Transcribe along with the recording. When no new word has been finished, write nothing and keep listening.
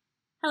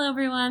Hello,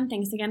 everyone.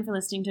 Thanks again for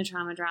listening to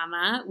Trauma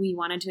Drama. We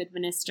wanted to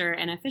administer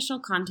an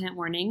official content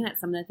warning that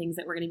some of the things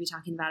that we're going to be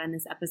talking about in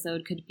this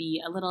episode could be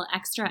a little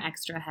extra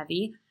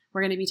heavy.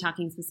 We're going to be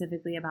talking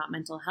specifically about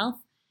mental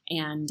health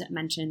and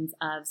mentions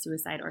of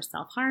suicide or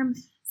self-harm.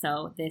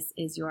 So this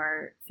is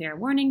your fair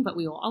warning, but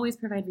we will always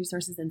provide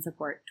resources and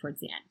support towards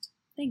the end.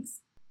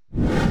 Thanks.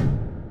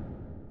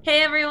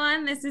 Hey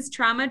everyone, this is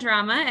Trauma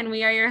Drama, and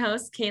we are your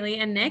hosts, Kaylee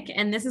and Nick,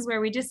 and this is where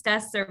we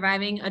discuss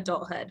surviving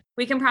adulthood.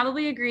 We can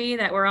probably agree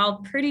that we're all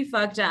pretty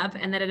fucked up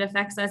and that it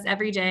affects us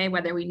every day,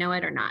 whether we know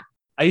it or not.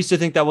 I used to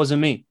think that wasn't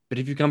me, but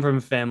if you come from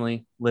a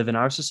family, live in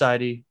our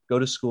society, go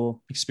to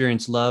school,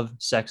 experience love,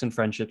 sex, and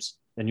friendships,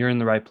 then you're in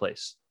the right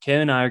place.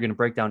 Kay and I are going to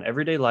break down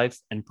everyday life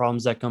and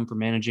problems that come from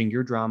managing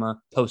your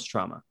drama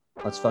post-trauma.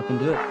 Let's fucking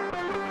do it.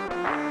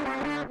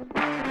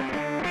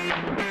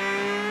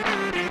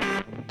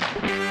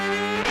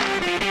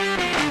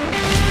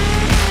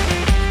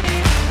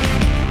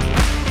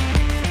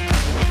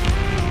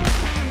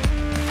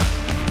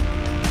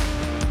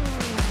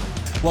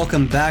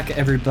 Welcome back,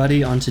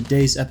 everybody. On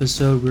today's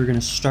episode, we're going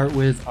to start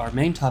with our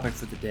main topic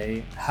for the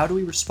day. How do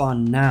we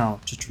respond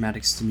now to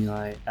traumatic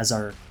stimuli as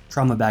our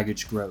trauma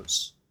baggage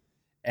grows?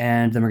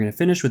 And then we're going to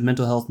finish with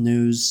mental health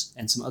news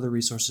and some other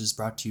resources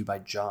brought to you by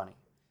Johnny.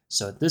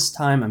 So at this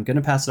time, I'm going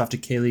to pass it off to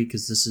Kaylee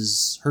because this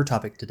is her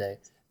topic today.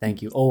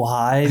 Thank you. Oh,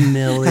 hi,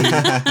 Millie.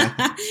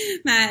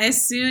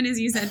 As soon as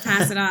you said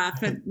pass it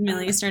off,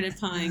 Millie started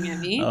pawing at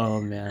me. Oh,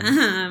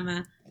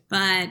 man.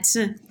 But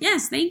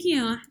yes, thank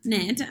you,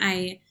 Ned.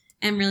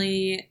 I'm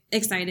really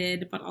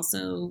excited, but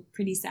also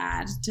pretty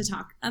sad to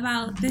talk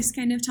about this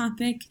kind of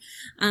topic.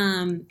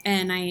 And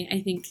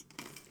I think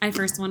I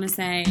first want to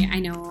say, I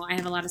know I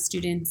have a lot of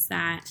students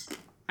that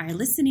are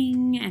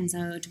listening. And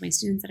so to my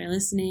students that are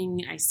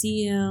listening, I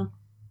see you.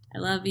 I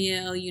love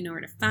you. You know where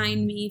to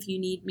find me if you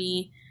need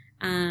me.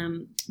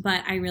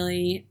 But I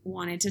really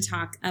wanted to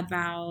talk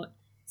about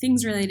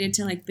things related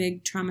to like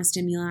big trauma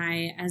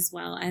stimuli as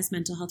well as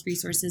mental health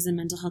resources and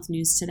mental health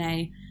news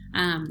today.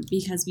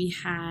 Because we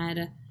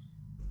had...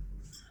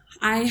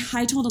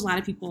 I told a lot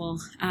of people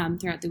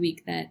throughout the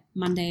week that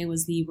Monday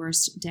was the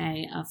worst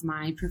day of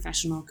my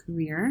professional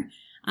career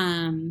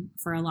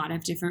for a lot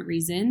of different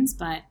reasons.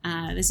 But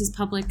this is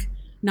public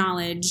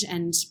knowledge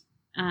and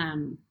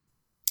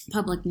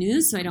public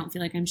news, so I don't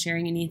feel like I'm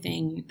sharing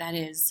anything that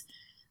is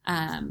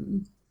that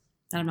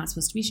I'm not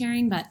supposed to be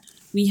sharing. But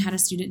we had a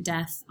student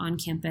death on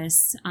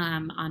campus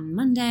on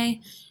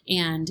Monday,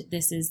 and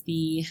this is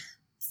the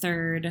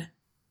third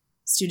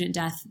student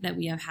death that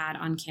we have had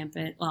on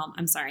campus. Well,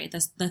 I'm sorry,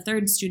 the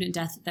third student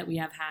death that we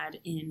have had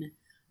in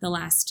the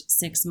last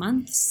 6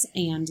 months,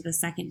 and the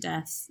second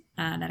death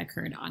that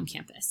occurred on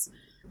campus.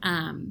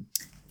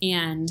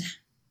 And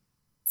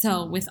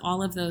so with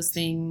all of those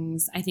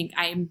things, I think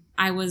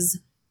I was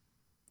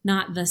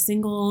not the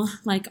single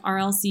like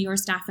RLC or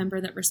staff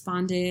member that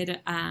responded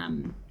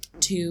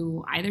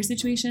to either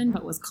situation,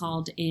 but was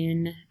called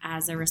in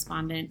as a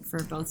respondent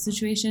for both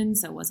situations.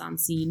 So was on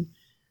scene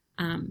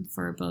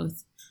for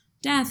both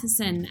deaths.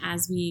 And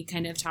as we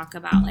kind of talk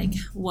about like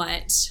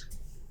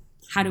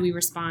how do we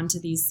respond to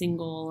these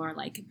single or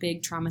like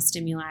big trauma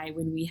stimuli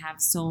when we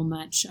have so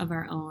much of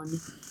our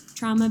own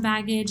trauma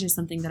baggage is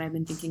something that I've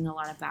been thinking a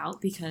lot about,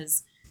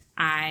 because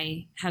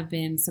I have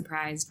been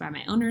surprised by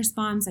my own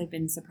response. I've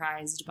been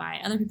surprised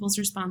by other people's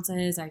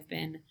responses. I've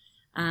been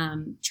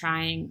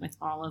trying with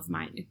all of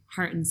my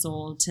heart and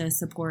soul to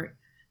support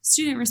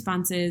student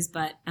responses,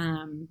 but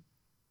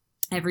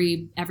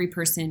every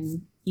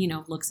person, you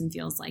know, looks and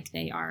feels like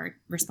they are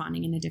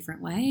responding in a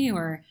different way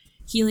or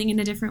healing in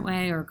a different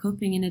way or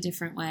coping in a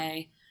different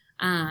way.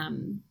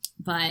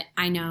 But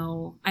I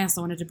know I also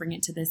wanted to bring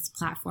it to this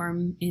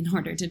platform in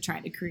order to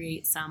try to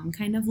create some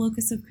kind of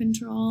locus of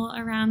control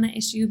around the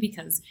issue,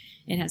 because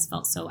it has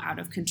felt so out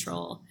of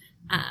control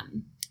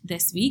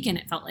this week. And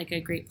it felt like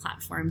a great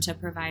platform to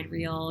provide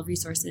real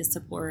resources,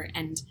 support,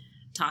 and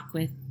talk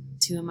with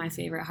two of my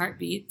favorite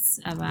heartbeats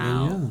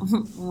about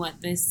what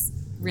this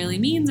really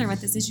means or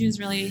what this issue is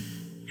really,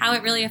 how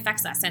it really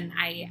affects us. And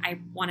I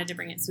wanted to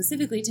bring it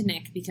specifically to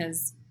Nick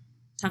because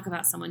talk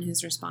about someone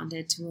who's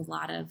responded to a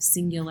lot of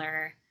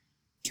singular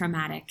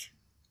traumatic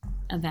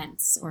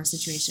events or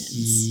situations.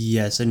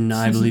 Yes, and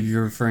I believe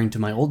you're referring to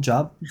my old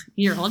job.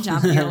 Your old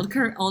job, your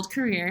old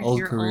career,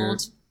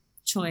 old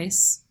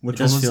choice. Which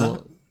does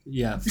feel,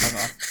 yeah,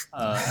 fuck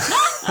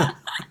off.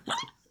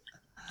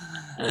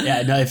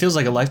 Yeah, no, it feels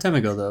like a lifetime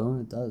ago, though.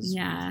 It does.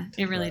 Yeah,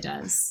 it really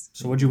does.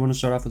 So what do you want to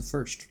start off with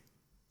first?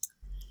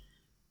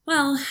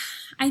 Well,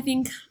 I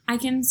think I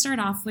can start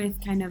off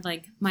with kind of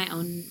like my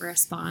own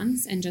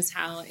response and just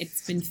how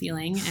it's been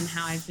feeling and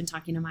how I've been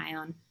talking to my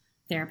own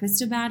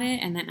therapist about it.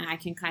 And then I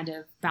can kind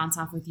of bounce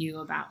off with you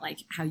about like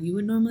how you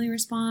would normally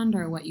respond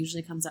or what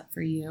usually comes up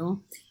for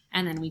you.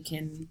 And then we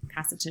can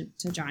pass it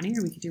to Johnny,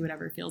 or we could do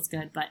whatever feels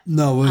good. But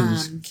no, we'll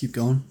just keep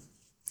going.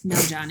 No,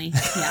 Johnny.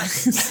 Yeah.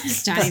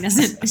 Johnny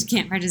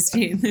can't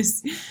participate in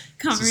this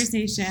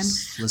conversation.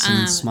 Just listen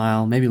and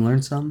smile. Maybe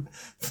learn some.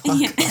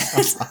 Yeah.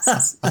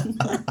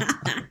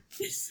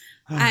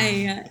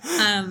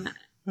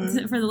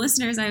 For the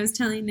listeners, I was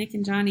telling Nick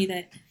and Johnny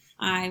that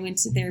I went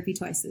to therapy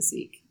twice this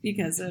week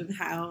because of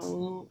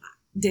how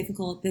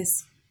difficult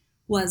this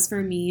was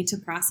for me to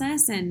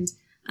process. And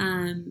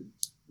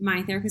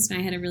my therapist and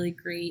I had a really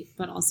great,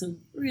 but also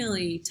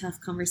really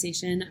tough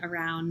conversation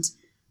around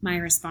my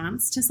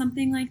response to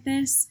something like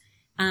this.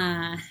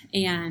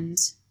 And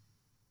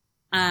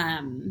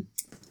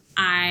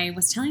I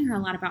was telling her a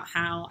lot about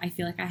how I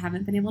feel like I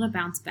haven't been able to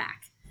bounce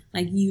back.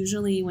 Like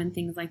usually when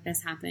things like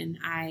this happen,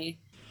 I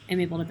am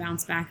able to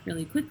bounce back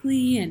really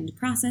quickly and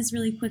process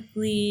really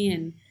quickly.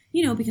 And,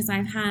 because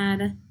I've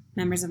had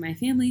members of my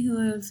family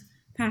who have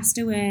passed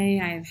away.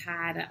 I've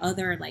had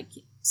other like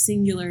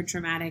singular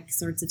traumatic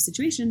sorts of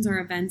situations or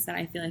events that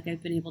I feel like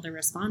I've been able to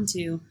respond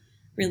to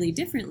really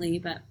differently.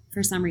 But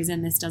for some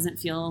reason, this doesn't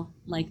feel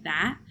like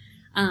that.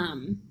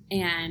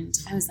 And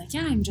I was like,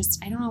 I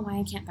don't know why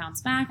I can't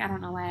bounce back. I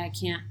don't know why I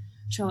can't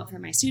show up for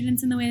my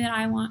students in the way that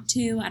I want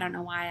to. I don't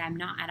know why I'm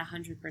not at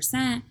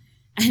 100%.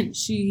 And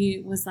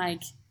she was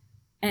like,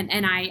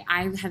 and I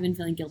have been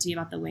feeling guilty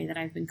about the way that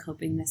I've been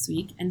coping this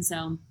week. And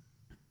so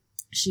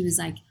she was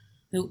like,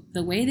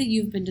 the way that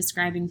you've been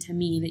describing to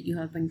me that you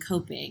have been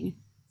coping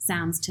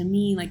sounds to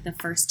me like the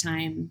first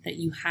time that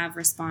you have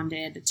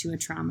responded to a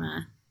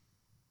trauma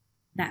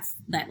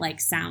that like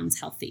sounds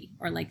healthy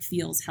or like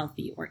feels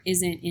healthy or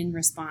isn't in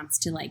response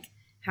to like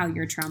how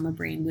your trauma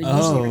brain would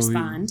usually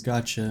respond.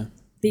 Gotcha.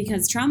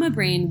 Because trauma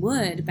brain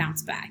would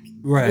bounce back.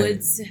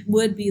 Right.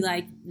 Would be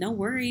like, no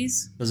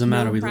worries. Doesn't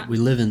matter. We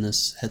live in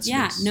this headspace.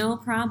 Yeah, no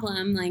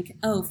problem. Like,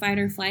 fight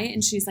or flight.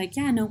 And she's like,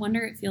 no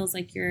wonder it feels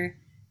like you're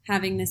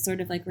having this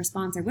sort of like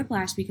response or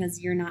whiplash because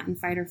you're not in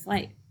fight or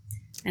flight.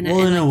 And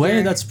in a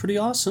way, that's pretty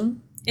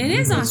awesome. It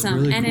is awesome.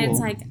 Really and cool. It's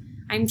like,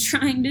 I'm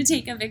trying to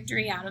take a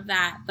victory out of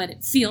that, but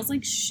it feels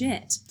like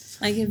shit.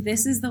 Like if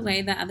this is the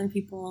way that other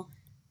people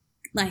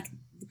like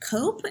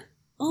cope,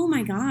 oh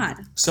my God.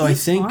 So I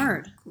think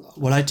hard.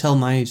 What I tell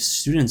my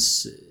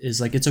students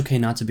is like, it's okay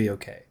not to be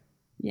okay.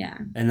 Yeah.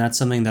 And that's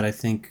something that I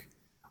think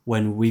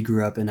when we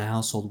grew up in a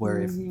household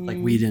where if like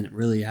we didn't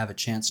really have a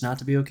chance not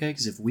to be okay,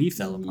 because if we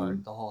fell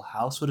apart, the whole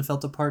house would have fell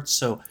apart.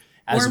 So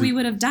we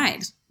would have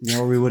died.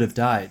 Or we would have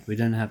died. We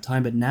didn't have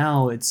time. But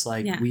now it's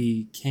like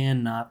we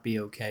cannot be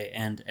okay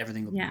and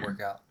everything will work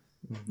out.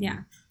 Yeah.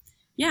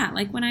 Yeah.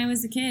 Like when I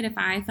was a kid, if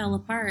I fell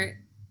apart,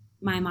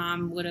 my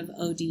mom would have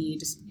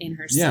OD'd in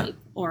her sleep.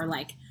 Or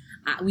like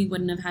we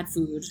wouldn't have had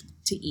food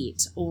to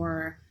eat.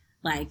 Or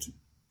like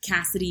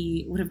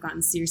Cassidy would have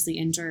gotten seriously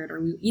injured. Or,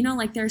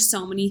 like there's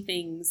so many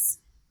things,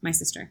 my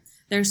sister,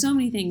 there's so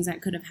many things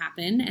that could have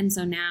happened. And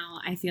so now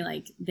I feel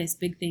like this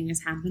big thing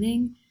is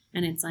happening.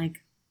 And it's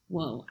like,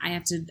 whoa,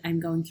 I'm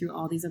going through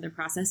all these other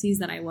processes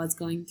that I was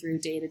going through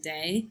day to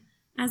day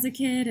as a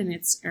kid. And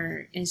it's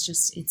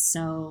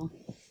so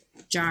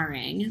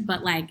jarring.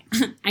 But like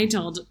I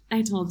told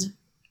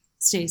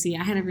Stacy,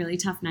 I had a really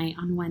tough night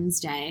on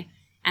Wednesday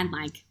and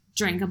like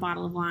drank a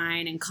bottle of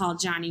wine and called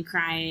Johnny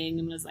crying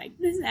and was like,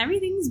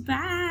 everything's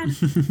bad.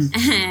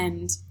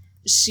 And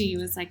she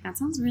was like, that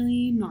sounds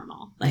really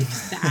normal. Like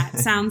that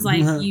sounds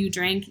like you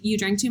drank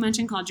too much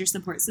and called your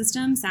support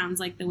system. Sounds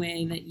like the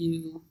way that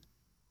you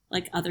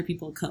like other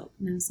people cope.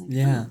 And I was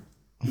like,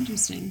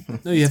 interesting.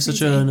 No, you have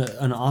such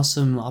an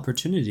awesome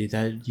opportunity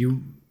that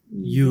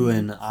you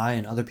and I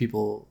and other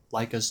people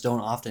like us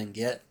don't often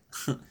get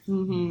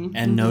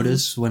and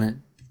notice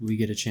when we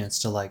get a chance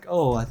to like,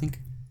 I think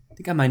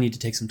I might need to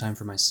take some time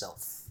for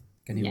myself.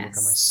 I need to work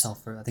on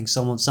myself. I think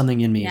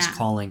something in me is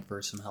calling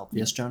for some help.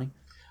 Yes, Johnny?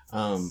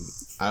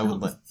 I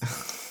would let.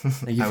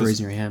 Thank you for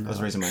raising your hand. I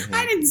was raising my hand.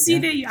 I didn't see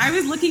that. I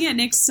was looking at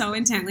Nick so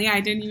intently. I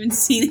didn't even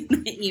see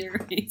that you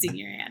were raising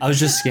your hand. I was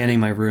just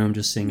scanning my room,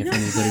 just seeing if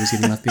anybody was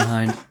getting left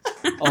behind.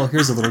 Oh,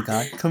 here's a little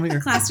guy. Come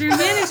here. Classroom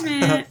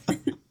management.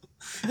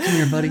 Come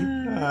here, buddy.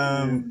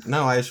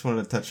 No, I just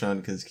wanted to touch on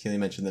because Keely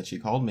mentioned that she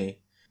called me.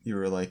 You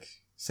were like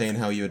saying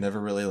how you had never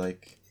really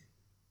like,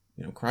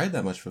 cried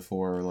that much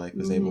before, or like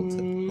was able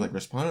to like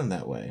respond in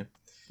that way.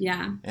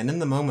 Yeah. And in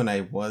the moment,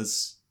 I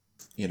was,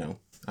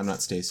 I'm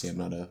not Stacy. I'm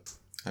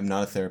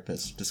not a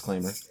therapist.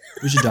 Disclaimer.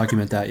 We should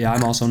document that. Yeah,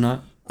 I'm also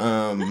not.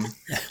 Neither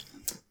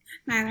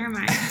am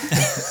I.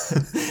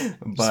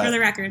 But, just for the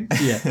record.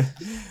 Yeah.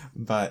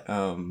 But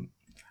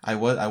I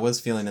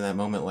was feeling in that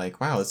moment like,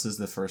 wow, this is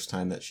the first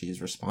time that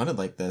she's responded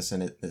like this,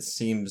 and it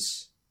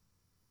seems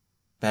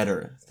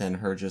better than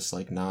her just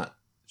like not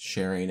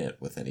sharing it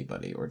with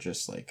anybody or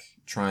just like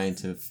trying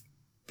to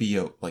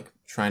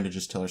trying to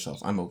just tell herself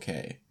I'm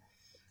okay.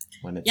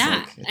 When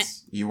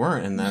it's you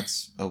weren't, and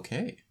that's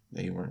okay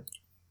that you weren't.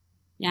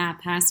 Yeah,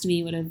 past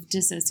me would have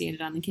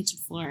dissociated on the kitchen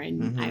floor,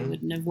 and I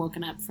wouldn't have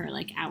woken up for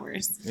like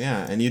hours.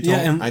 Yeah,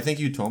 and I think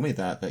you told me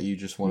that you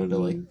just wanted to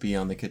like be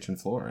on the kitchen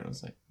floor, and I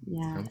was like,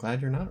 I'm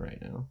glad you're not right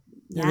now.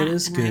 Yeah, that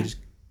is good.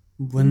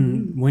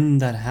 When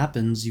that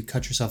happens, you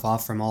cut yourself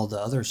off from all the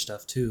other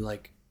stuff too,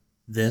 like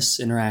this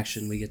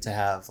interaction we get to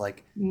have.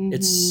 Like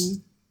it's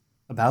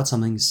about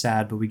something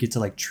sad, but we get to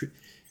like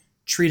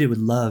treat it with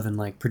love and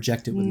like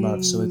project it with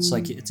love. So it's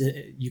like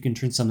you can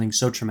turn something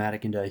so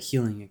traumatic into a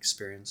healing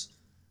experience,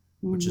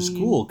 which is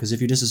cool. Because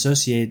if you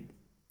disassociate,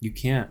 you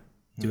can't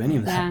do any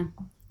of that.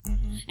 Yeah.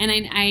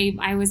 And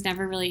I was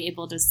never really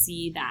able to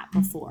see that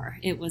before.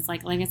 It was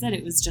like I said,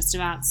 it was just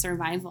about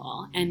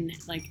survival. And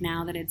like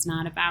now that it's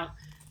not about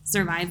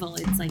survival,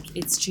 it's like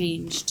it's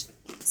changed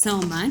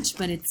so much,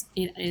 but it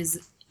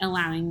is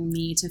allowing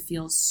me to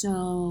feel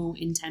so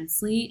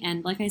intensely.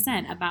 And like I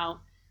said, about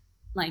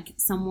like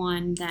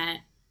someone that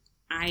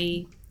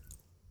I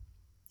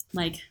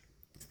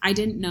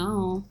didn't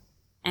know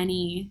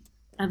any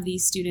of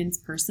these students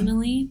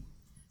personally,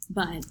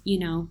 but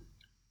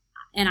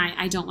and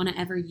I don't want to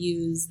ever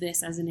use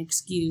this as an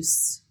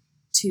excuse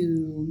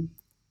to,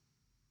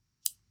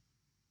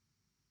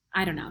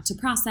 I don't know, to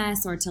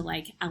process or to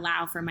like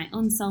allow for my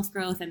own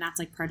self-growth. And that's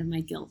like part of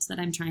my guilt that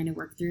I'm trying to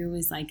work through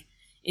is like,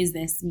 is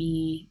this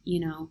me,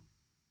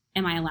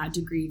 am I allowed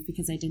to grieve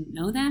because I didn't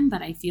know them?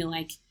 But I feel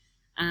like,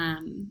 I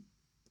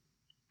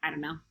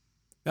don't know.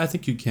 I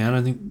think you can.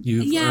 I think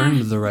you've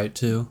earned the right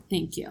to.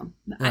 Thank you.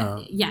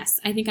 Yes,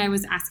 I think I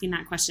was asking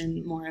that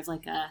question more of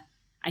like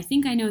I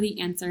think I know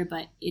the answer,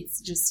 but it's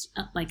just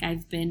like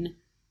I've been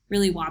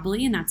really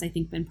wobbly, and that's I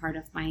think been part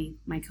of my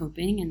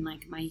coping and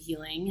like my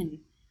healing.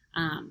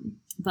 And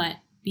but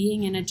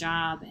being in a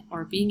job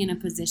or being in a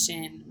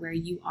position where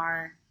you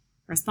are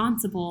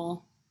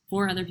responsible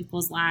for other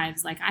people's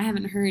lives, like I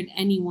haven't heard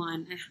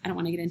anyone. I don't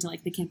want to get into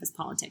like the campus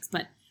politics,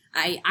 but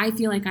I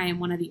feel like I am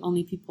one of the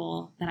only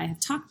people that I have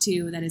talked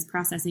to that is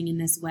processing in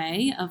this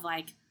way of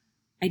like,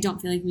 I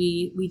don't feel like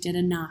we did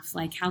enough.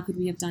 Like, how could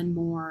we have done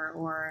more?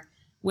 Or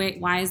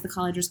why is the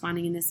college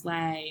responding in this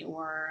way?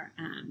 Or,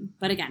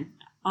 but again,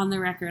 on the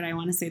record, I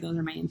want to say those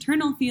are my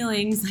internal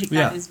feelings. Like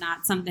that is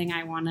not something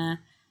I want to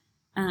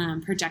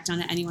project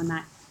onto anyone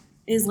that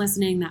is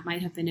listening that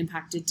might have been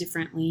impacted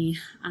differently.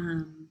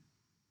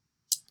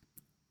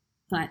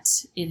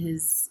 But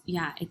it's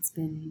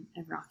been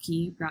a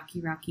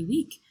rocky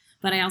week.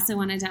 But I also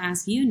wanted to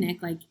ask you,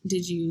 Nick, like,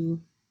 did you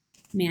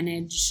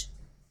manage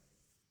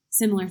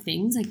similar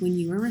things like when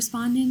you were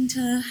responding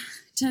to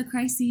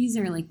crises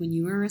or like when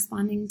you were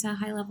responding to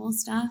high level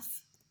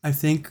stuff? I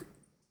think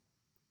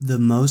the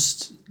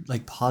most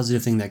like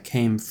positive thing that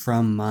came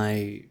from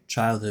my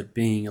childhood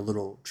being a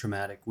little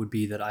traumatic would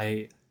be that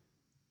I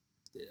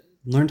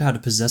learned how to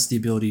possess the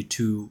ability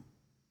to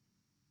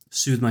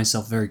soothe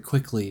myself very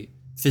quickly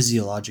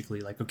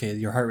physiologically. Like, okay,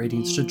 your heart rate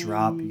needs to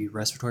drop, your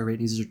respiratory rate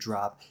needs to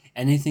drop.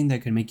 Anything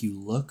that can make you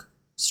look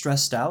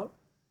stressed out,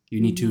 you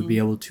need to be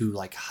able to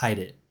like hide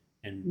it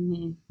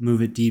and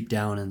move it deep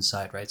down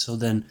inside, right? So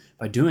then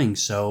by doing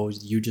so,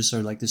 you just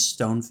are like this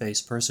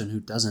stone-faced person who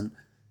doesn't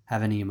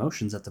have any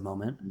emotions at the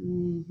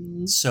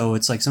moment. So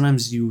it's like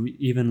sometimes you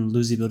even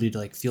lose the ability to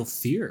like feel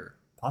fear,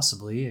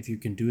 possibly, if you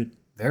can do it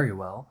very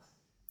well.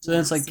 So then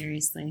it's like,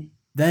 seriously.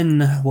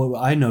 Then what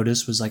I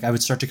noticed was like I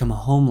would start to come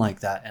home like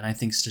that. And I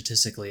think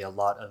statistically a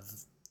lot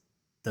of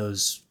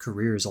those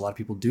careers, a lot of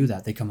people do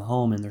that. They come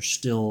home and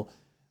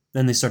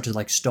then they start to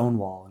like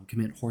stonewall and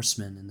commit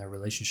horsemen in their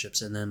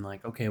relationships. And then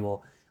like, okay,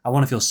 well, I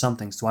want to feel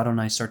something. So why don't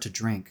I start to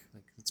drink?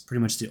 Like it's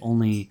pretty much the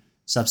only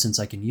substance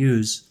I can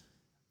use.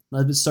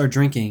 Let's start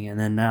drinking. And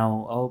then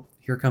now, oh,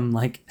 here come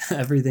like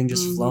everything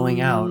just flowing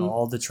out,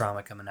 all the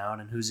trauma coming out.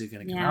 And who's it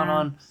going to come out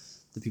on?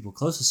 The people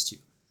closest to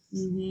you.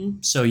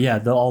 So yeah,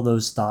 all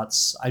those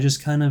thoughts, I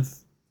just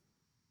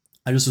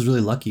was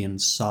really lucky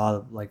and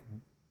saw like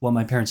what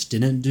my parents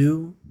didn't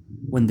do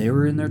when they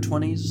were in their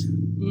 20s.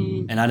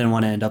 And I didn't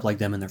want to end up like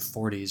them in their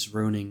 40s,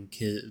 ruining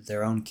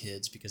their own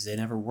kids because they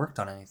never worked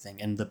on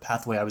anything. And the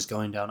pathway I was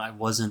going down, I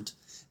wasn't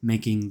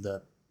making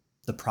the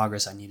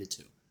progress I needed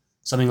to.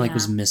 Something like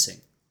was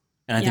missing.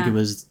 And I think it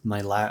was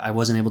I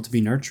wasn't able to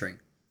be nurturing.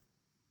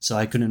 So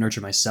I couldn't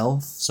nurture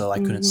myself. So I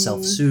couldn't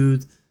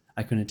self-soothe.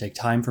 I couldn't take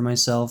time for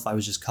myself. I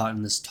was just caught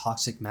in this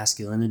toxic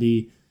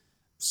masculinity.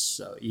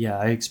 So yeah,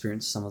 I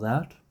experienced some of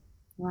that.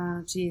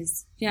 Wow,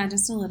 geez. Yeah,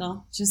 just a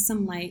little. Just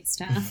some light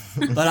stuff.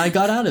 But I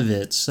got out of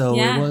it. So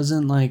it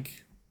wasn't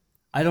like,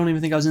 I don't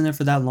even think I was in there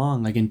for that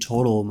long. Like in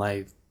total,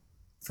 my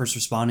first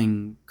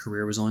responding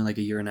career was only like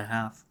a year and a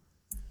half.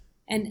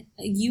 And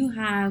you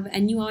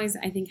always,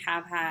 I think,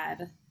 have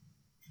had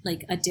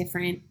like a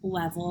different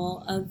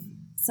level of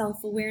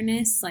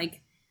self-awareness.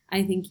 Like,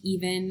 I think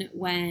even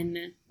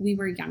when we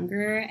were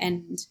younger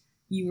and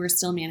you were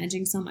still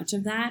managing so much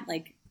of that,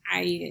 like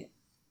I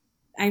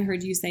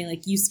heard you say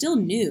like you still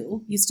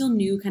knew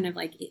kind of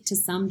like to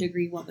some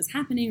degree what was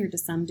happening or to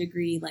some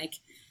degree like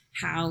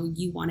how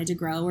you wanted to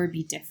grow or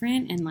be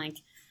different. And like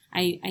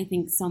I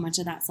think so much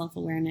of that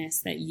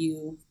self-awareness that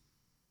you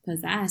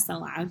possess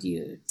allowed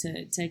you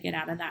to get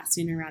out of that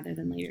sooner rather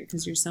than later,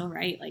 because you're so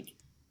right. Like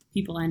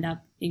people end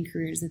up in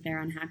careers that they're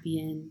unhappy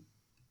in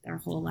their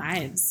whole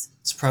lives.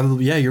 It's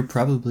probably, you're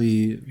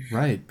probably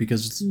right,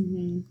 because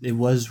it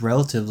was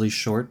relatively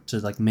short to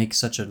like make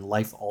such a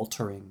life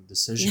altering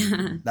decision.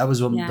 Yeah. That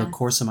was what the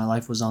course of my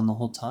life was on the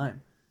whole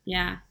time.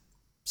 Yeah.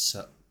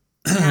 So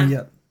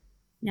yeah.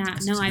 No,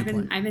 I've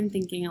been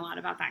thinking a lot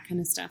about that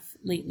kind of stuff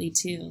lately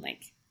too.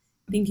 Like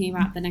thinking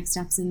about the next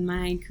steps in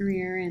my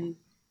career and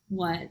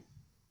what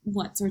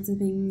sorts of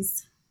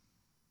things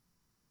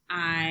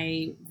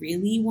I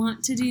really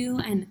want to do.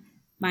 And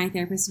my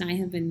therapist and I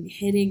have been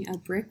hitting a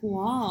brick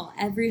wall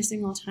every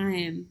single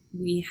time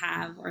we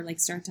have or like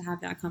start to have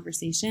that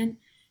conversation,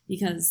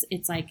 because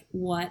it's like,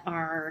 what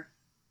are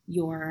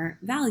your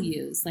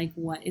values? Like,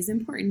 what is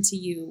important to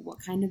you?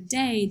 What kind of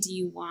day do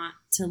you want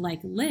to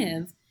like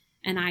live?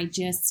 And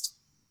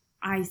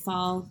I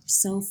fall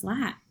so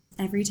flat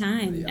every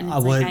time. And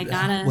it's like, I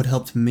gotta what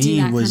helped do me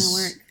that was kind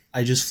of work.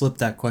 I just flipped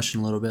that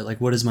question a little bit.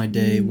 Like, what does my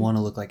day want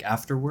to look like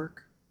after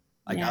work?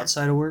 Like Yeah.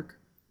 outside of work?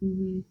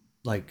 Mm-hmm.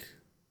 Like,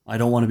 I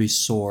don't want to be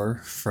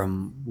sore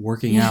from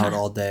working out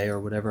all day or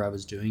whatever I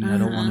was doing. I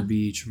don't want to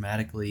be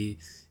traumatically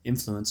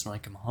influenced when I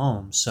come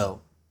home.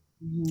 So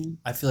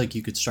I feel like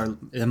you could start,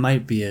 it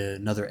might be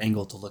another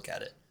angle to look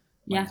at it.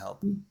 Might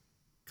help.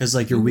 Because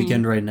like your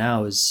weekend right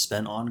now is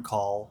spent on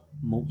call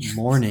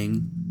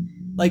morning.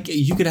 Like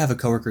you could have a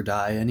coworker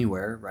die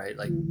anywhere, right?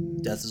 Like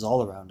death is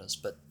all around us,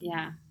 but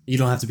you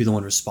don't have to be the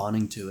one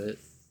responding to it.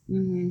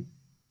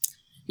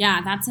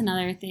 Yeah, that's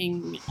another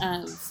thing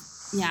of,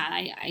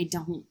 I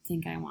don't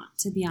think I want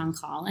to be on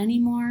call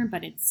anymore,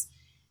 but it's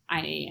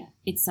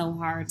so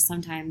hard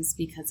sometimes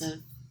because of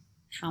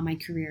how my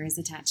career is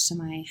attached to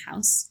my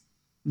house.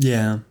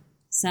 Yeah.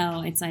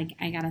 So it's like,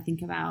 I got to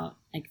think about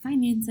like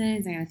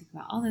finances. I got to think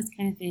about all those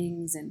kind of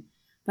things.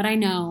 But I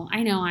know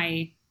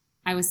I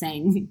was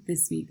saying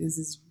this week, this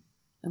is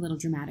a little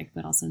dramatic,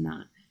 but also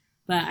not.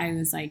 But I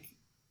was like,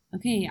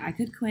 okay, I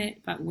could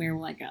quit, but where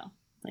will I go?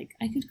 Like,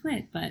 I could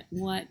quit, but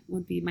what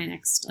would be my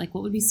next, like,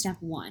 what would be step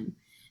one?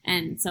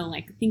 And so,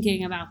 like,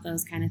 thinking about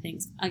those kind of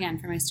things, again,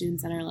 for my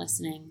students that are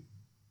listening,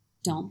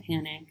 don't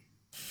panic.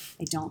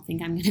 I don't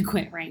think I'm going to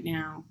quit right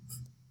now.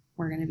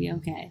 We're going to be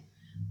okay.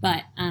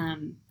 But,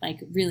 like,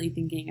 really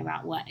thinking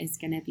about what is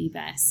going to be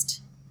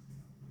best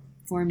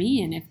for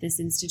me, and if this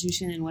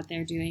institution and what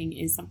they're doing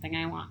is something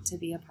I want to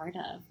be a part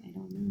of. I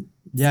don't know.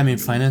 Yeah, I mean,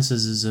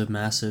 finances is a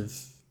massive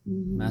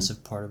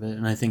part of it.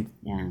 And I think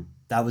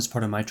that was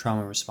part of my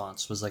trauma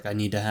response, was like, I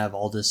need to have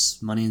all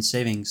this money in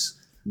savings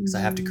because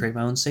I have to create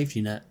my own safety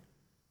net.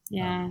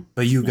 Yeah.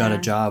 But you got a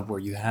job where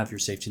you have your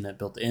safety net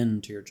built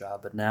into your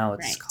job, but now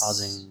it's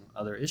causing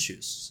other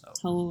issues. So.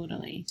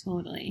 Totally.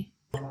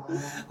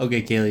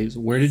 Okay, Kaylee,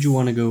 where did you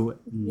want to go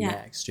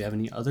next? Do you have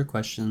any other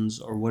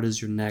questions, or what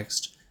is your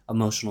next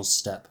emotional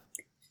step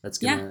that's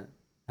going to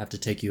have to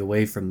take you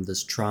away from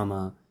this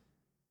trauma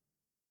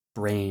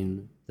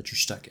brain that you're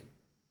stuck in?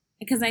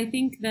 Because I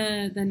think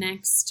the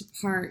next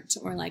part,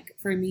 or like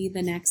for me,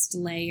 the next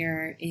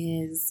layer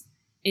is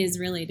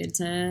related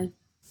to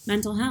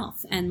mental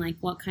health, and like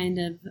what kind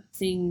of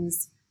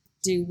things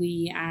do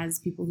we, as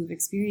people who've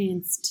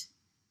experienced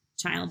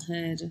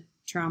childhood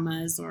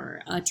traumas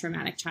or a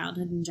traumatic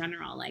childhood in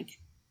general, like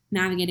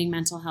navigating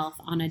mental health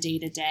on a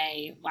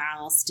day-to-day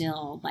while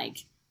still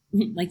like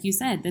you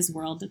said, this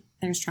world,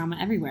 there's trauma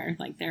everywhere.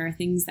 Like there are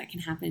things that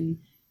can happen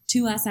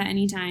to us at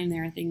any time.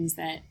 There are things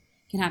that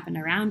can happen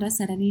around us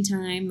at any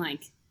time,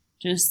 like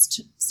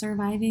just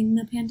surviving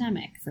the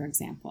pandemic, for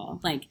example.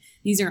 Like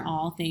these are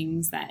all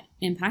things that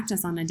impact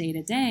us on a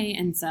day-to-day.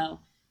 And so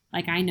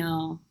like, I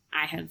know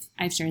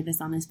I've shared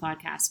this on this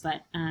podcast,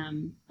 but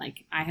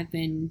like I have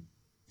been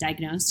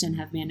diagnosed and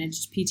have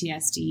managed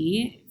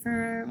PTSD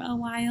for a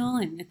while.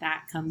 And with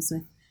that comes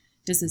with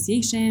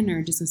dissociation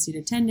or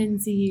dissociative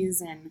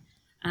tendencies,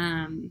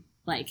 and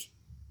like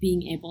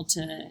being able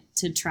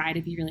to try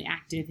to be really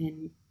active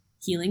in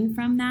healing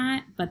from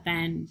that, but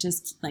then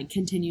just like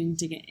continuing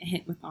to get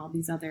hit with all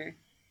these other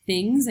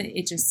things.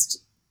 It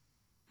just,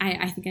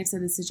 I think I've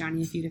said this to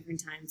Johnny a few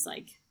different times,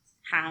 like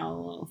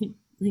how,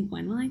 like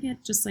when will I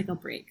get just like a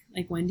break?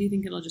 Like when do you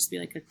think it'll just be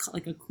like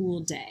a cool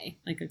day,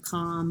 like a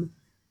calm,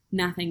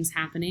 nothing's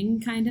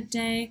happening kind of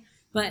day?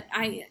 But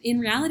in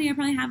reality, I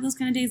probably have those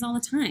kind of days all the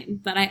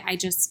time. But I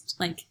just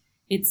like,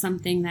 it's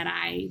something that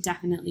I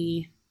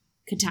definitely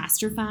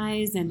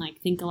catastrophize and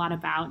like think a lot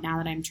about now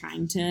that I'm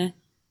trying to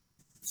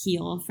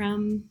heal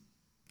from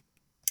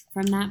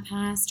that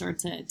past, or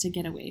to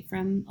get away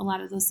from a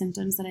lot of those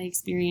symptoms that I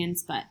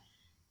experience. But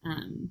I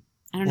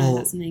don't know, is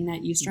that something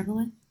that you struggle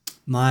with?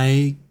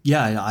 I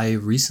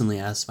recently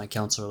asked my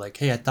counselor, like,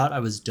 hey, I thought I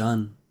was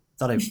done.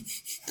 Thought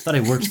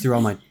I worked through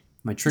all my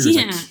triggers.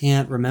 I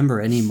can't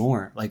remember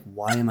anymore. Like,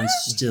 why am I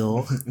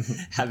still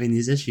having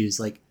these issues?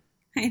 Like,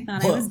 I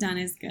thought I was done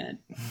is good.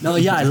 No,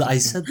 I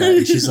said that.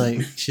 And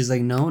she's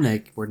like, no,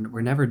 Nick, we're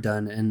never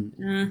done.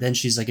 And then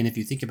she's like, and if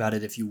you think about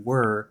it, if you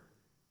were,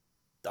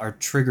 our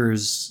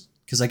triggers,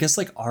 because I guess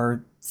like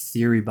our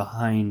theory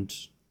behind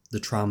the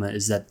trauma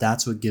is that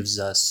that's what gives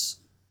us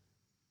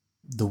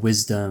the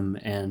wisdom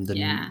and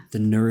the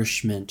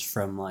nourishment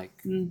from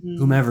like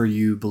whomever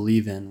you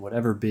believe in,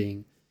 whatever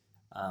being.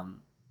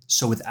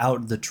 So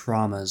without the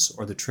traumas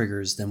or the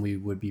triggers, then we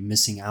would be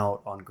missing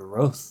out on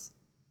growth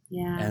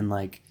and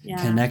like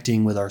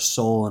connecting with our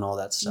soul and all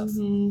that stuff.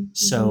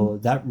 So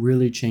that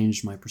really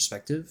changed my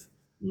perspective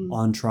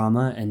on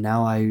trauma. And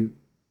now I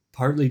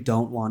partly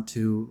don't want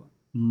to,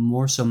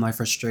 more so my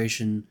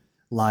frustration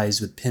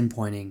lies with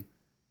pinpointing,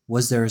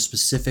 was there a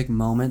specific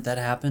moment that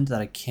happened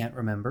that I can't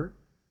remember?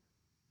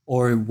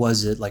 Or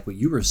was it like what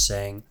you were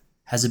saying,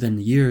 has it been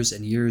years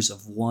and years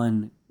of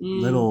one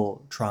Mm.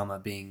 little trauma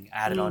being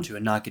added Mm. onto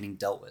and not getting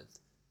dealt with?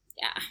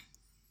 Yeah.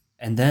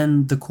 And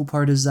then the cool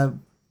part is that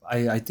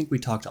I think we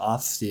talked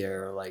off the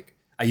air, like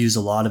I use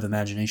a lot of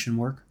imagination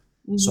work.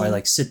 So I Mhm.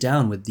 like sit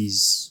down with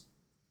these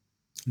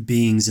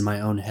beings in my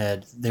own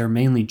head. They're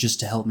mainly just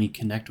to help me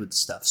connect with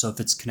stuff. So if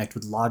it's connect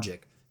with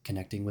logic,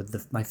 connecting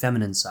with my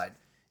feminine side,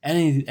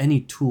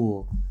 any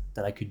tool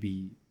that could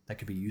be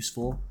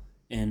useful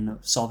in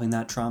solving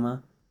that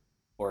trauma,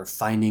 or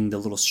finding the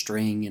little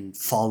string and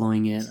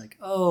following it, like,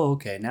 oh,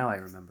 okay, now I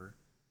remember.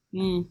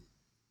 Mm.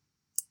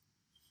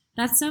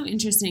 That's so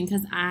interesting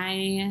because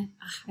I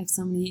have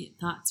so many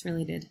thoughts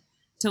related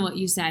to what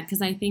you said,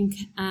 because I think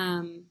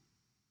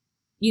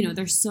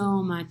there's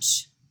so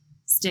much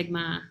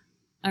stigma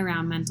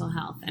around mental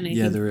health, and I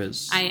think There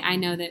is. I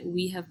know that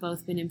we have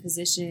both been in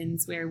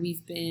positions where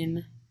we've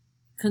been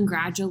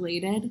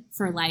congratulated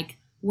for like,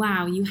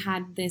 wow, you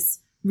had this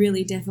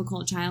really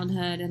difficult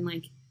childhood and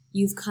like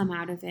you've come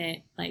out of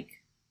it like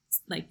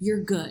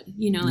you're good,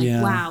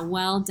 Yeah. wow,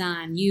 well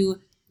done. You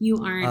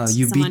aren't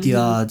You someone beat the who,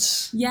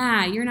 odds.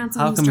 yeah, you're not How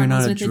someone who come you're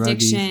struggles not with a druggie?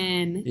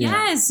 addiction. Yeah.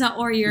 Yes,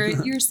 or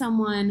you're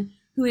someone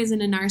who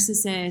isn't a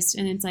narcissist,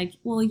 and it's like,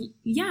 well,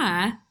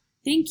 yeah,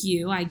 thank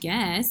you, I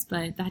guess,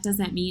 but that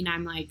doesn't mean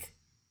I'm like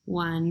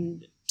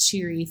one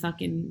cheery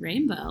fucking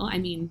rainbow. I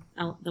mean,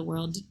 the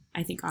world,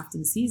 I think,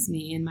 often sees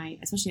me in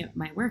especially at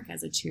my work,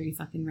 as a cheery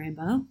fucking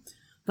rainbow,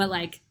 but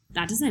like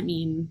that doesn't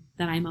mean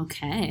that I'm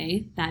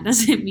okay. That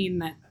doesn't mean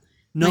that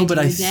No, my but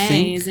I day-to-day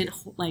think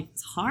isn't like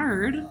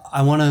hard.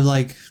 I want to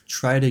like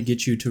try to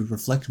get you to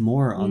reflect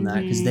more on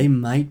that, because Mhm. they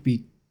might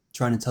be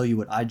trying to tell you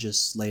what I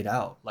just laid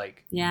out.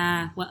 Like,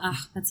 Yeah, well,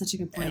 that's such a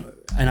good point.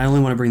 and I only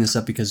want to bring this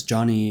up because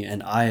Johnny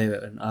and I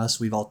and us,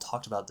 we've all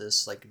talked about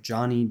this. Like,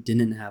 Johnny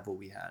didn't have what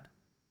we had.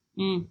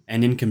 Mm.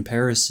 And in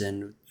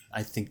comparison,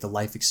 I think the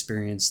life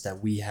experience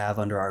that we have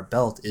under our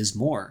belt is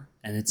more,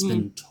 and it's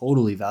been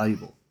totally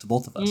valuable to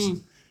both of us.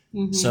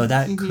 Mhm. So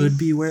that Mhm. could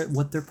be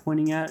what they're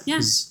pointing at. Yeah.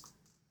 'Cause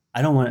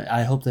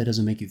I hope that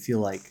doesn't make you feel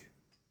like,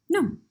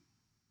 No,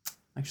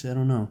 actually, I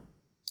don't know.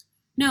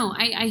 No,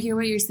 I hear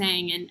what you're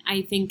saying, and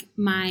I think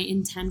my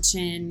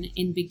intention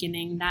in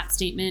beginning that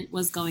statement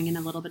was going in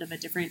a little bit of a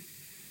different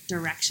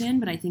direction,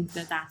 but I think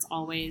that that's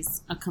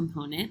always a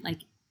component.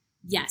 Like,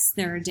 yes,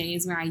 there are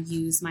days where I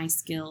use my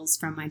skills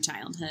from my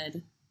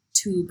childhood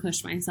to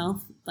push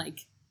myself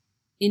like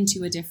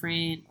into a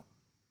different,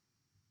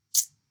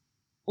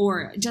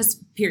 or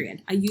just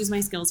period. I use my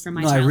skills from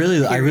my No, I childhood.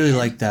 really period.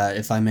 like that.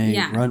 If I may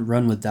Yeah.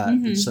 run with that.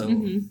 Mhm, So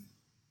mhm.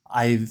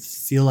 I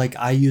feel like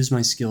I use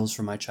my skills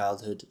from my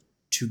childhood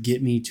to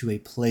get me to a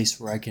place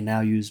where I can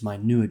now use my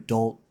new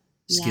adult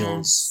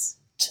skills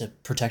to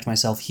protect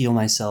myself, heal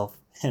myself,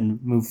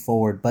 and move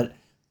forward. But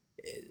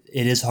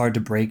it is hard to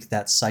break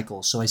that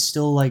cycle. So I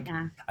still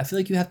Yeah. I feel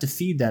like you have to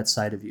feed that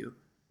side of you.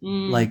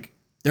 Mm. Like,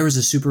 there was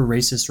a super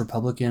racist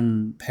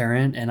Republican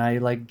parent, and I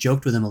like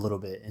joked with him a little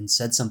bit and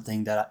said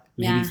something that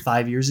maybe Yeah.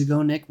 5 years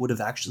ago Nick would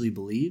have actually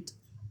believed.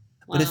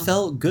 But it Whoa.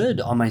 felt good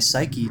on my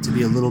psyche to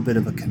be a little bit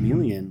of a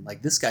chameleon.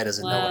 Like, this guy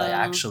doesn't know what I Whoa.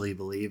 actually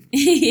believe.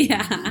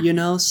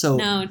 Yeah. So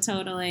No,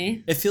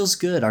 totally. it feels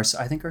good. I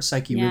think our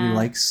psyche Yeah. really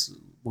likes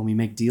when we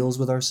make deals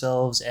with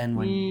ourselves, and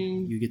when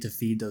Mm. you get to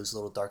feed those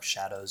little dark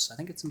shadows. I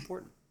think it's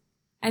important.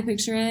 I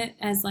picture it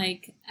as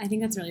like, I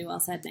think that's really well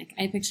said, Nick.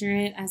 I picture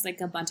it as like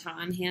a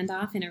baton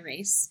handoff in a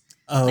race.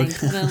 Oh, Like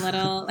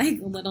the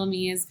little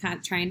me is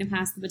trying to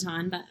pass the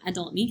baton, but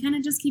adult me kind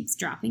of just keeps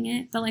dropping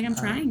it. But like I'm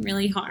trying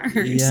really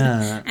hard.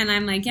 yeah. And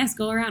I'm like, yes,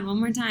 go around one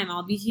more time.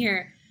 I'll be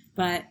here.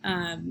 But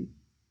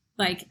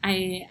like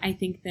I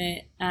think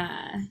that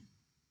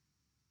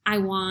I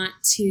want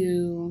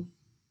to,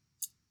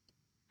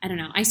 I don't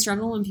know. I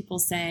struggle when people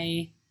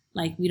say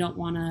like we don't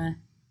want to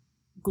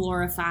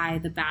glorify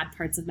the bad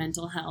parts of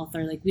mental health,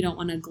 or like we don't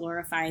want to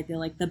glorify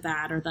the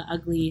bad or the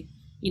ugly,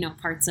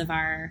 parts of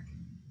our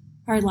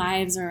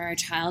lives or our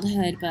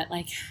childhood. But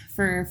like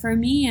for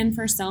me and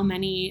for so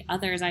many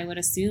others, I would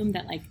assume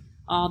that like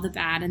all the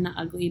bad and the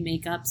ugly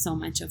make up so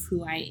much of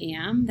who I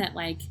am, that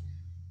like,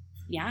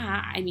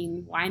 yeah, I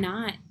mean, why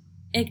not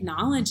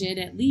acknowledge it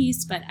at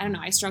least? But I don't know,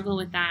 I struggle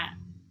with that,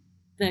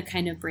 the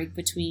kind of break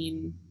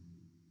between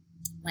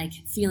like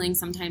feeling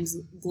sometimes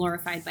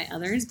glorified by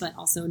others, but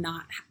also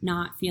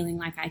not feeling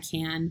like I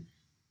can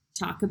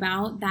talk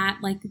about that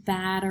like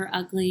bad or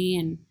ugly.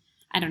 And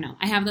I don't know,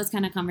 I have those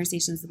kind of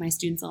conversations with my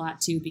students a lot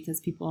too, because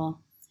people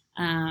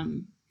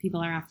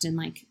are often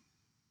like,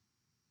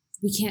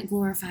 we can't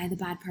glorify the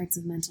bad parts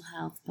of mental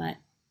health, but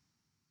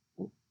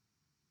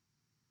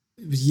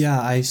Yeah,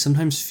 I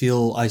sometimes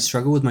feel I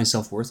struggle with my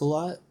self-worth a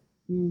lot,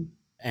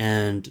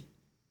 and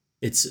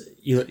it's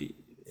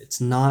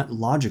not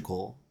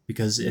logical,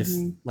 because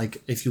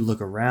if you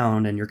look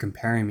around and you're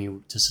comparing me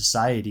to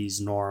society's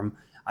norm,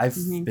 I've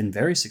been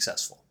very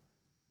successful.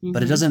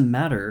 But it doesn't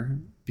matter,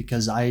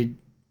 because I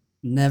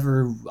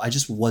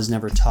just was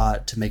never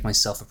taught to make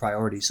myself a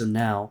priority. So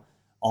now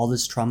all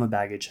this trauma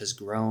baggage has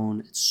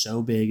grown. It's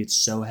so big, it's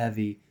so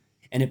heavy,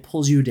 and it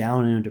pulls you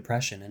down in a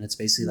depression. And it's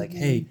basically like,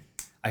 hey,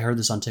 I heard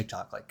this on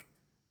TikTok, like,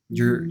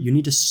 You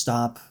need to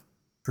stop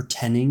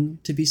pretending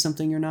to be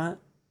something you're not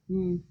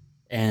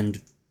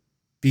and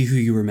be who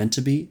you were meant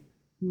to be.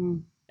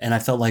 And I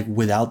felt like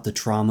without the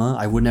trauma,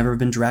 I would never have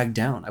been dragged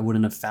down. I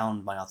wouldn't have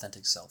found my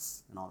authentic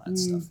self and all that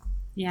stuff.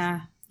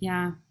 Yeah.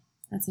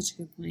 That's such a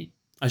good point.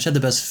 I just had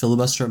the best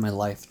filibuster of my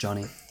life,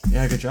 Johnny.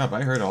 Yeah, good job.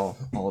 I heard all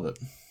of it.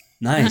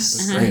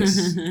 Nice. That's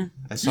great.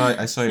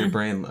 I saw your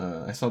brain.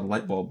 I saw the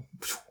light bulb.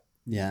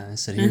 Yeah, I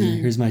said,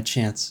 here's my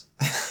chance.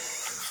 I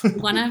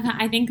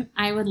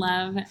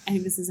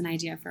think this is an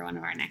idea for one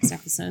of our next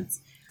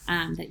episodes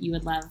that you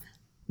would love,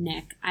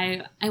 Nick.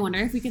 I wonder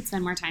if we could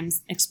spend more time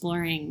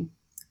exploring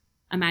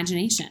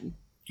imagination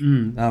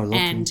I would love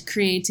and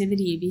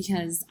creativity,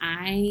 because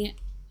I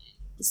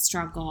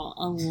struggle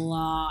a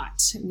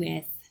lot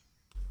with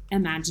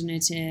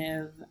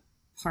imaginative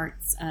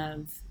parts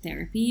of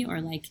therapy,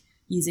 or like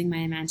using my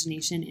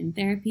imagination in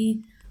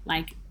therapy.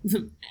 Like,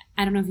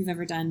 I don't know if you've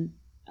ever done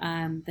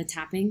the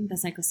tapping, the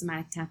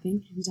psychosomatic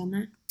tapping. Have you done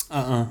that?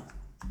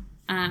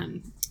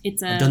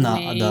 It's I've done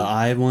the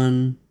eye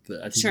one.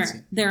 But I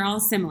think they're all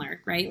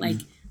similar, right? Like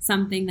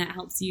something that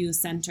helps you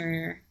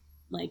center,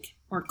 like,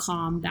 or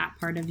calm that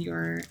part of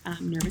your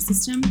nervous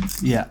system.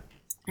 Yeah.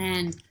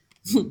 And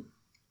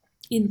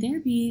in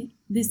therapy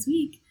this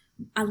week,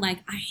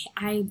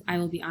 I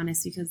will be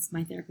honest, because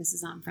my therapist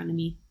is not in front of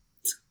me.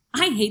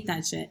 I hate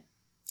that shit.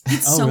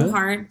 It's so really?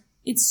 hard.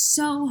 It's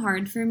so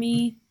hard for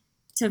me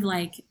to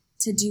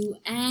do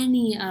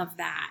any of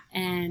that.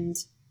 And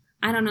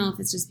I don't know if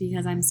it's just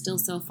because I'm still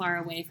so far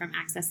away from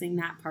accessing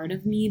that part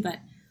of me, but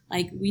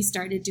like, we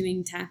started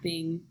doing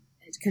tapping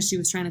because she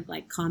was trying to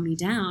like calm me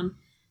down,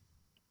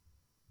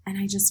 and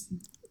I just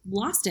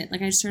lost it.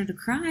 Like, I just started to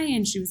cry,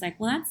 and she was like,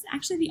 well, that's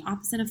actually the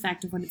opposite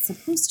effect of what it's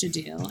supposed to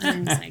do.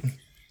 And I was like,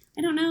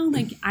 I don't know.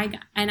 Like,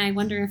 I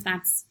wonder if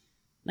that's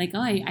like,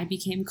 oh, I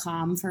became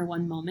calm for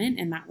one moment,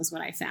 and that was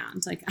what I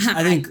found. Like,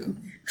 I think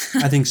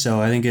so.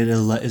 I think it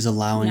is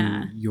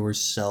allowing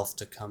yourself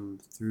to come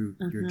through.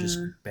 You're just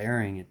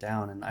bearing it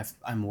down, and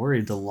I'm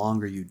worried the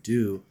longer you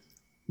do,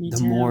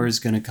 more is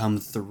going to come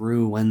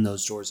through when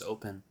those doors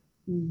open.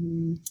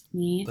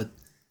 Me, but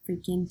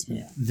freaking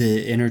too.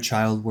 The inner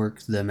child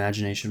work, the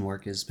imagination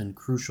work, has been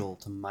crucial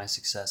to my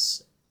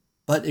success,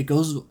 but it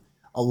goes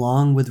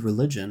along with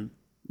religion.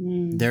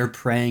 They're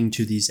praying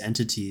to these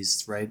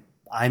entities, right?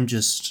 I'm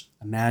just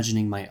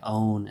imagining my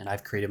own, and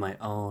I've created my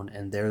own,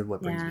 and they're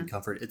what brings me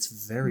comfort. It's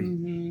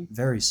very,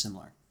 very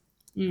similar.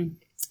 I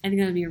think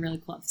that would be a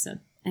really cool episode.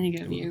 I think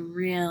it would be a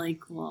really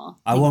cool.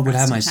 I would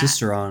have my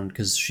sister on,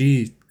 because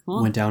she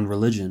went down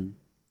religion,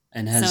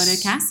 and has. So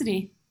did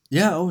Cassidy.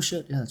 Yeah. Oh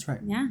shit. Yeah, that's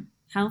right. Yeah.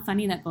 How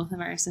funny that both of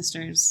our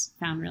sisters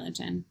found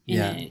religion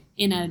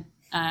in a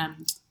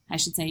I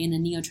should say, in a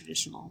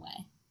neo-traditional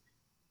way.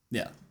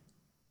 Yeah.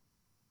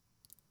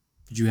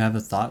 Did you have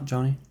a thought,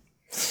 Johnny?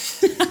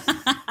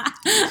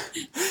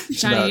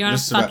 Johnny, you want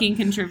to fucking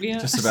contribute?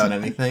 Just about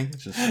anything?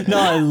 No,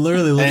 I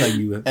literally looked like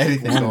you.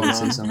 Anything going on.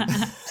 Say something.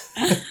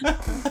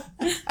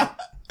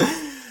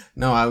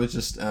 No, I was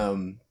just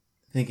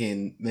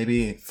thinking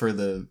maybe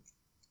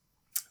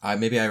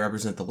maybe I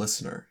represent the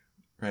listener,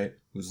 right?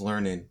 Who's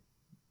learning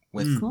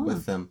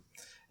with them,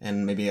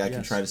 and maybe I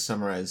can try to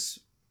summarize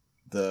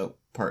the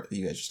part that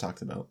you guys just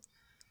talked about.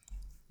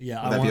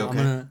 Yeah, would that be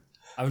okay?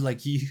 I would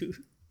like you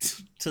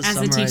to as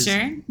summarize. A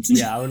teacher.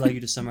 Yeah, I would like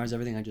you to summarize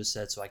everything I just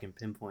said, so I can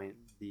pinpoint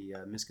the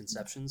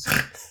misconceptions,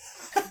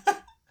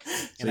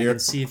 and I can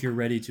see if you're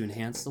ready to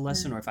enhance the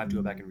lesson, or if I have to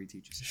go back and reteach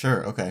you.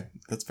 Sure. Okay,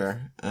 that's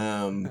fair.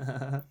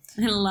 I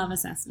love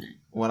assessment.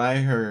 What I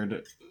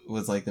heard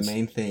was like the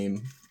main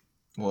theme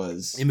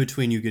was in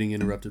between you getting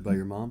interrupted by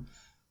your mom.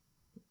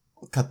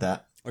 Cut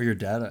that. Or your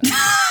dad.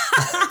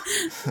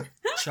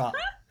 Shot.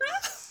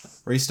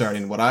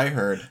 Restarting. What I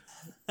heard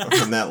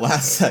from that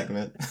last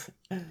segment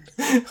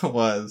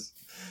was,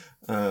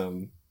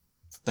 don't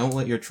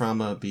let your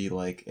trauma be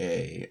like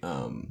a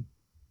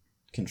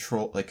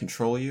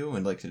control you,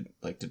 and like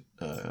to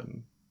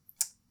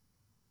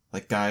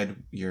guide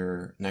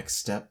your next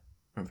step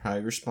of how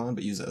you respond,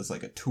 but use it as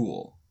like a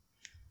tool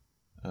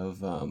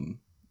of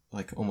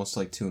like almost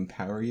like to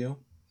empower you.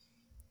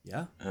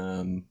 Yeah.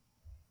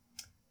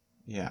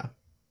 Yeah.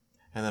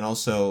 And then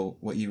also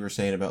what you were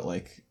saying about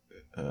like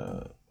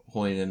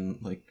holding in,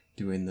 like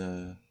doing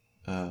the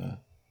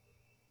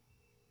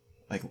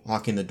like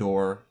locking the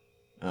door.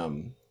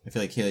 I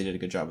feel like Haley did a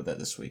good job with that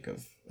this week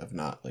of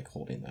not like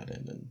holding that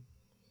in,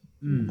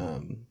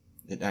 and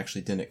it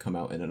actually didn't come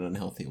out in an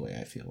unhealthy way,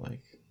 I feel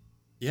like.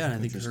 Yeah, and I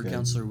think her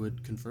counselor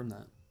would confirm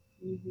that.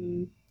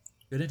 Mm-hmm.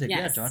 Good intake. Yes.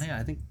 Yeah, Johnny,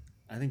 I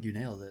think you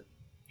nailed it.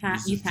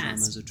 You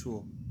passed. As a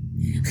tool.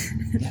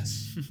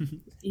 Yes.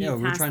 You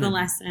we're trying the to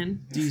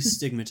lesson.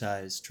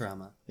 Destigmatize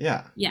trauma.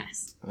 Yeah.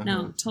 Yes.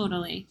 No,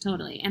 totally.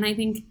 And I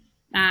think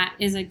that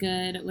is a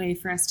good way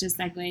for us to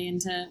segue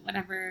into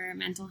whatever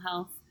mental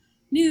health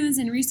news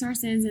and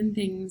resources and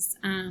things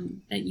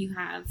that you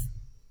have,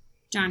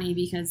 Johnny,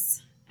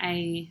 because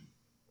I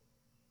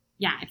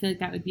feel like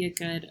that would be a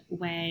good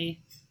way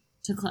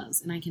to close,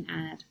 and I can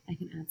add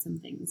some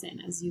things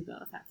in as you go,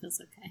 if that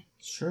feels okay.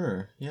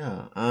 Sure.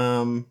 Yeah.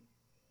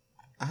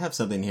 I have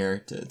something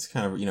here. It's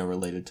kind of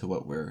related to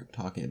what we're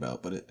talking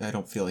about, but I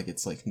don't feel like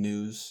it's like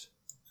news.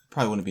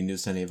 Probably wouldn't be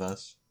news to any of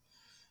us.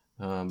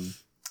 I'm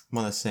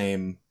on the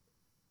same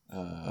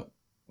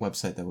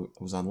website that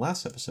was on the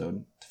last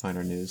episode to find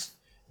our news,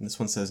 and this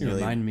one says Can you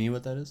nearly. remind me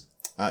what that is?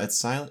 It's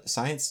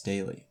Science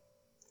Daily.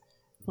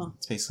 Cool.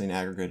 It's basically an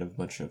aggregate of a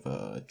bunch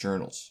of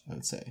journals, I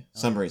would say.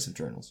 Summaries of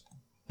journals.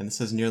 And it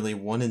says nearly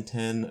 1 in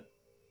 10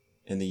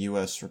 in the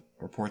U.S.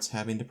 reports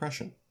having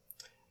depression.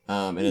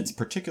 And it's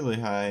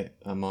particularly high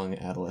among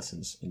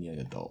adolescents and young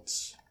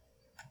adults.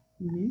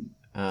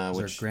 Mm-hmm.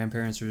 Which our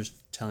grandparents are just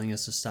telling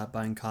us to stop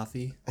buying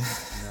coffee.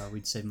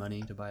 We'd save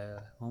money to buy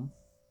a home.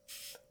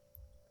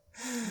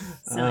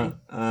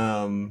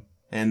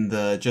 And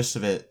the gist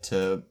of it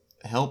to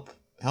help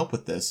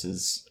with this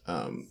is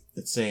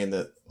it's saying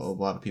that a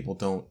lot of people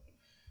don't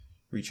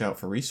reach out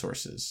for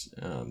resources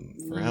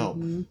for help,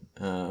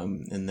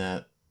 and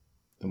that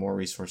the more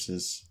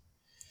resources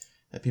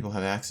that people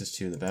have access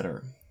to, the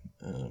better,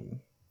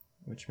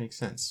 which makes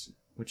sense.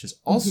 Which is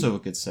also a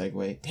good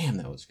segue. Damn,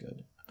 that was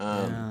good.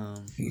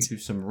 To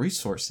some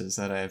resources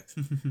that I've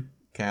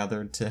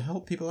gathered to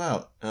help people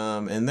out,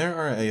 and there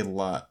are a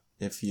lot.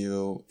 If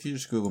you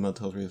just Google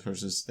mental health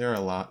resources, there are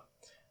a lot.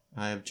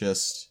 I have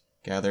just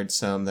gathered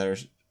some that are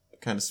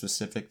kind of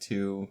specific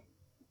to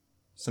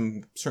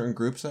some certain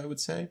groups, I would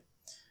say.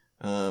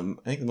 I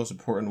think the most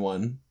important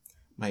one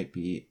might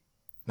be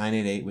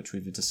 988, which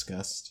we've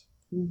discussed.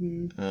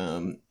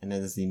 And it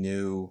is the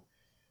new,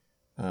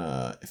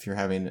 if you're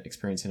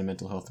experiencing a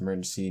mental health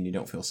emergency and you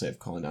don't feel safe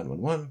calling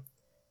 911,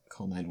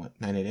 call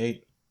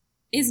 988.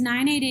 Is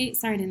 988,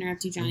 sorry to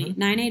interrupt you, Johnny,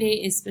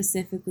 988 is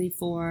specifically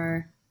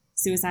for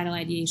suicidal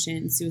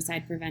ideation,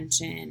 suicide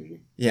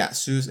prevention. Yeah,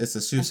 it's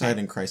a suicide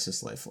and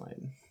crisis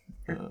lifeline.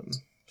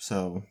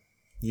 So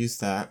use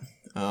that.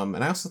 And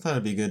I also thought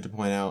it'd be good to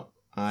point out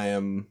I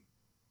am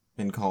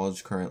in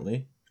college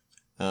currently.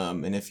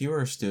 And if you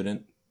are a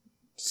student,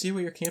 see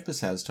what your campus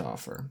has to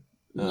offer.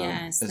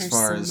 Yes, as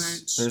far as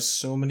much. There's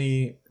so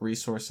many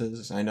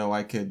resources. I know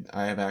I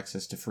have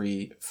access to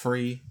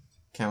free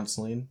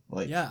counseling.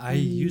 I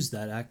use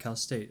that at Cal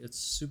State. It's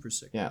super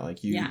sick. Yeah,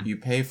 you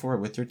pay for it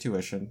with your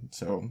tuition.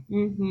 So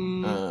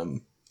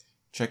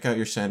check out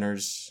your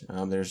centers.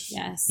 There's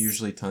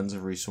usually tons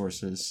of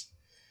resources.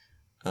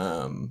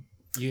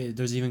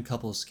 There's even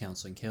couples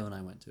counseling. Kayla and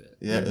I went to it.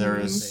 Yeah, there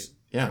is.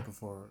 Yeah. Right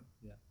before.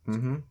 Yeah.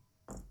 And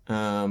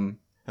then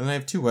I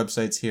have two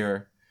websites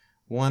here.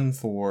 One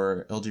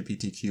for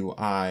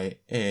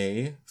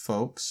LGBTQIA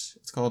folks.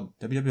 It's called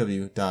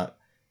www.nami.org.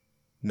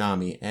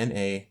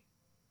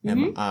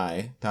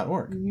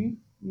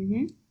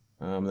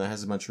 That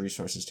has a bunch of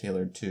resources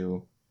tailored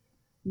to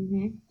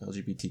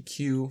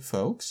LGBTQ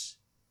folks.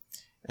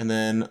 And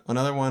then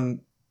another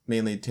one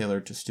mainly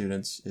tailored to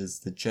students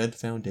is the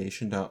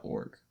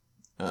jedfoundation.org.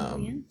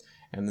 And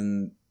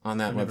then on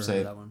that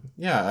website, that one.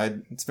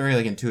 It's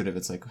very intuitive.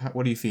 It's like,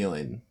 what are you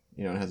feeling?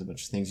 It has a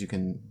bunch of things you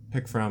can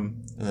pick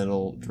from, and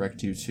it'll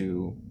direct you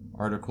to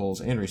articles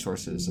and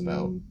resources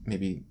about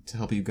maybe to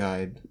help you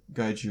guide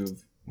you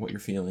of what you're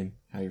feeling,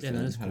 how you're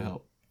feeling, how to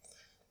help.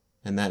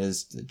 And that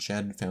is the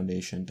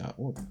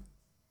jedfoundation.org.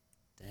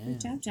 Damn. Good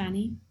job,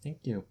 Johnny. Thank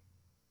you.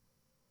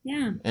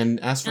 Yeah.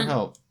 And ask for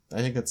help.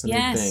 I think that's a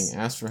big thing.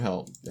 Ask for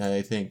help.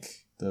 I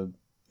think the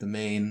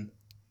main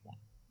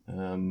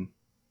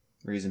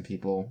reason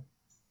people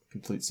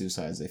complete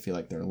suicides, they feel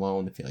like they're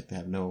alone, they feel like they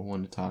have no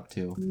one to talk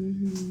to,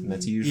 and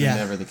that's usually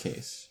never the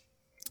case.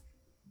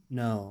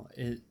 No,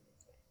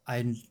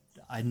 I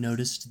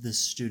noticed this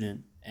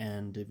student,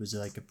 and it was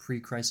like a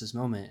pre-crisis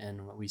moment,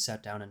 and we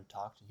sat down and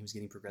talked, and he was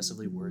getting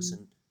progressively worse,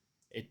 and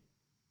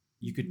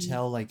you could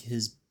tell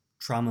his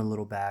trauma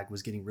little bag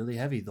was getting really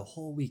heavy the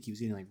whole week. He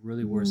was getting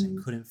really worse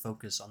and couldn't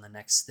focus on the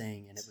next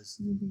thing, and it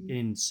was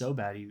getting so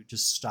bad he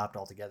just stopped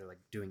altogether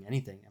doing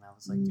anything. And I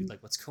was like, dude,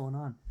 what's going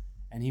on?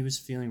 And he was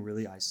feeling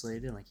really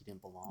isolated and he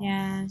didn't belong.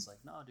 And I was like,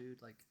 no, dude,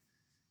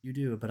 you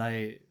do. But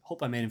I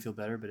hope I made him feel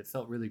better. But it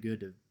felt really good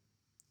to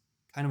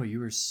kind of what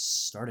you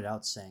started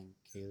out saying,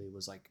 Kaylee,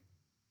 was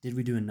did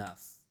we do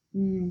enough?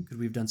 Could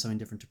we have done something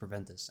different to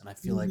prevent this? And I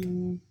feel I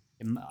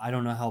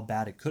don't know how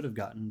bad it could have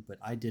gotten, but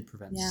I did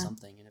prevent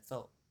something, and it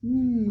felt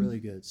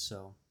really good.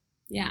 So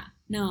yeah,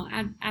 no,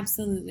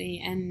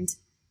 absolutely. And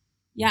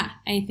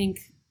I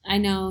think I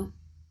know,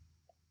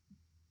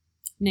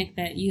 Nick,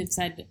 that you have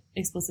said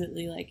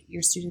explicitly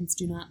your students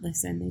do not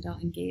listen, they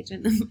don't engage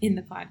in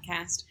the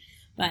podcast,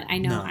 but I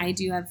know I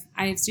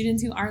have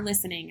students who are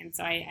listening, and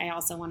so I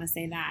also want to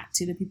say that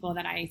to the people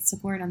that I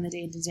support on the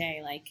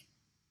day-to-day, I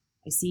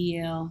see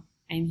you,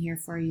 I'm here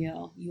for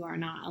you, you are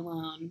not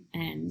alone,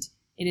 and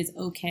it is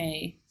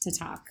okay to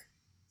talk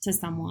to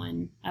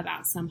someone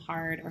about some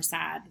hard or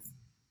sad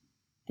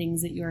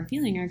things that you're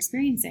feeling or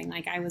experiencing.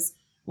 I was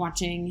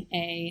watching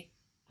a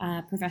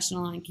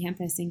professional on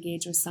campus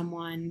engage with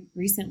someone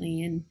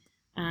recently, and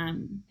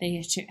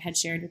they had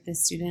shared with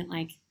this student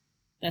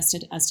a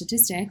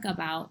statistic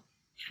about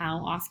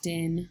how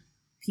often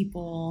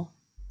people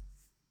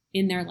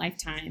in their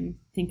lifetime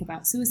think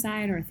about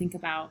suicide or think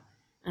about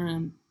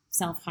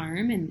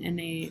self-harm, and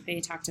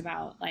they talked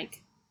about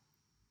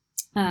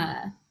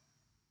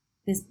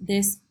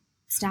this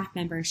staff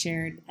member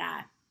shared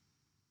that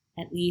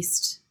at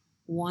least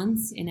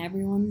once in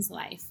everyone's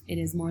life, it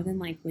is more than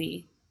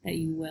likely that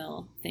you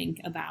will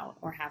think about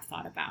or have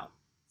thought about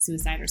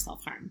suicide or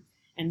self-harm.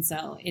 And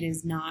so it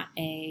is not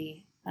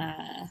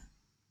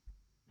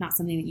not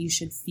something that you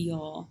should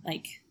feel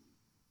like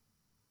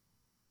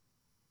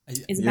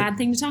is a bad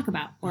thing to talk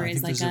about, or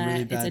is like it's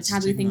a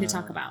taboo thing to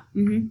talk about.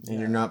 And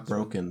you're not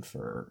broken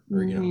for,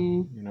 or, you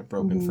know, you're not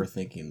broken for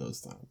thinking those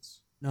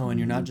thoughts. No, and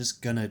you're not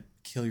just gonna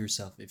kill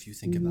yourself if you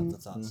think about the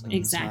thoughts. Like,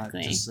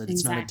 Exactly.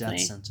 It's not a death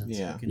sentence.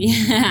 Yeah.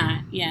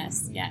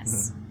 Yes.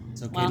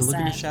 It's okay Well to look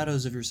in the said.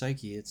 shadows of your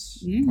psyche.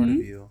 It's part of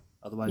you.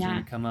 Otherwise, they're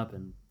gonna come up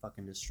and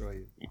fucking destroy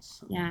you.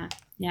 So.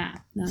 Yeah.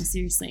 No,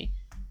 seriously.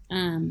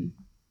 I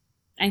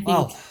think.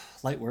 Wow,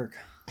 light work.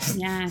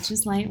 Yeah, it's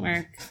just light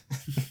work.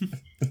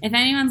 If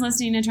anyone's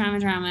listening to Trauma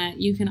Drama,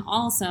 you can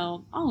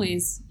also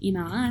always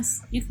email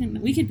us. We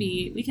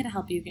could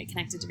help you get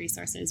connected to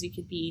resources. We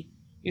could be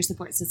your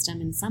support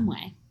system in some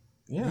way.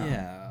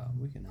 Yeah,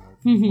 we can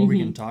help, or we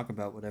can talk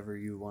about whatever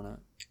you want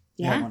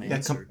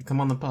to. Come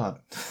on the pod.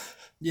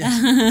 Yeah,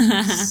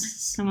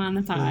 come on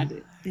the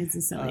pod. It's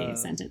a silly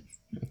sentence.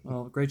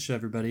 Well, great show,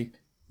 everybody.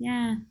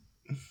 Yeah.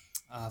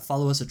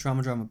 Follow us at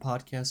Trauma Drama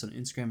Podcast on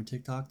Instagram and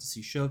TikTok to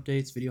see show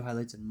updates, video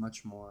highlights, and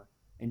much more.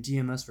 And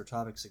DM us for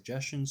topic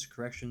suggestions,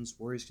 corrections,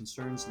 worries,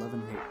 concerns, love,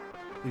 and hate.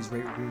 Please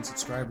rate, review, and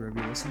subscribe wherever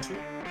you listen to.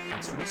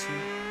 Thanks for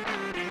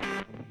listening.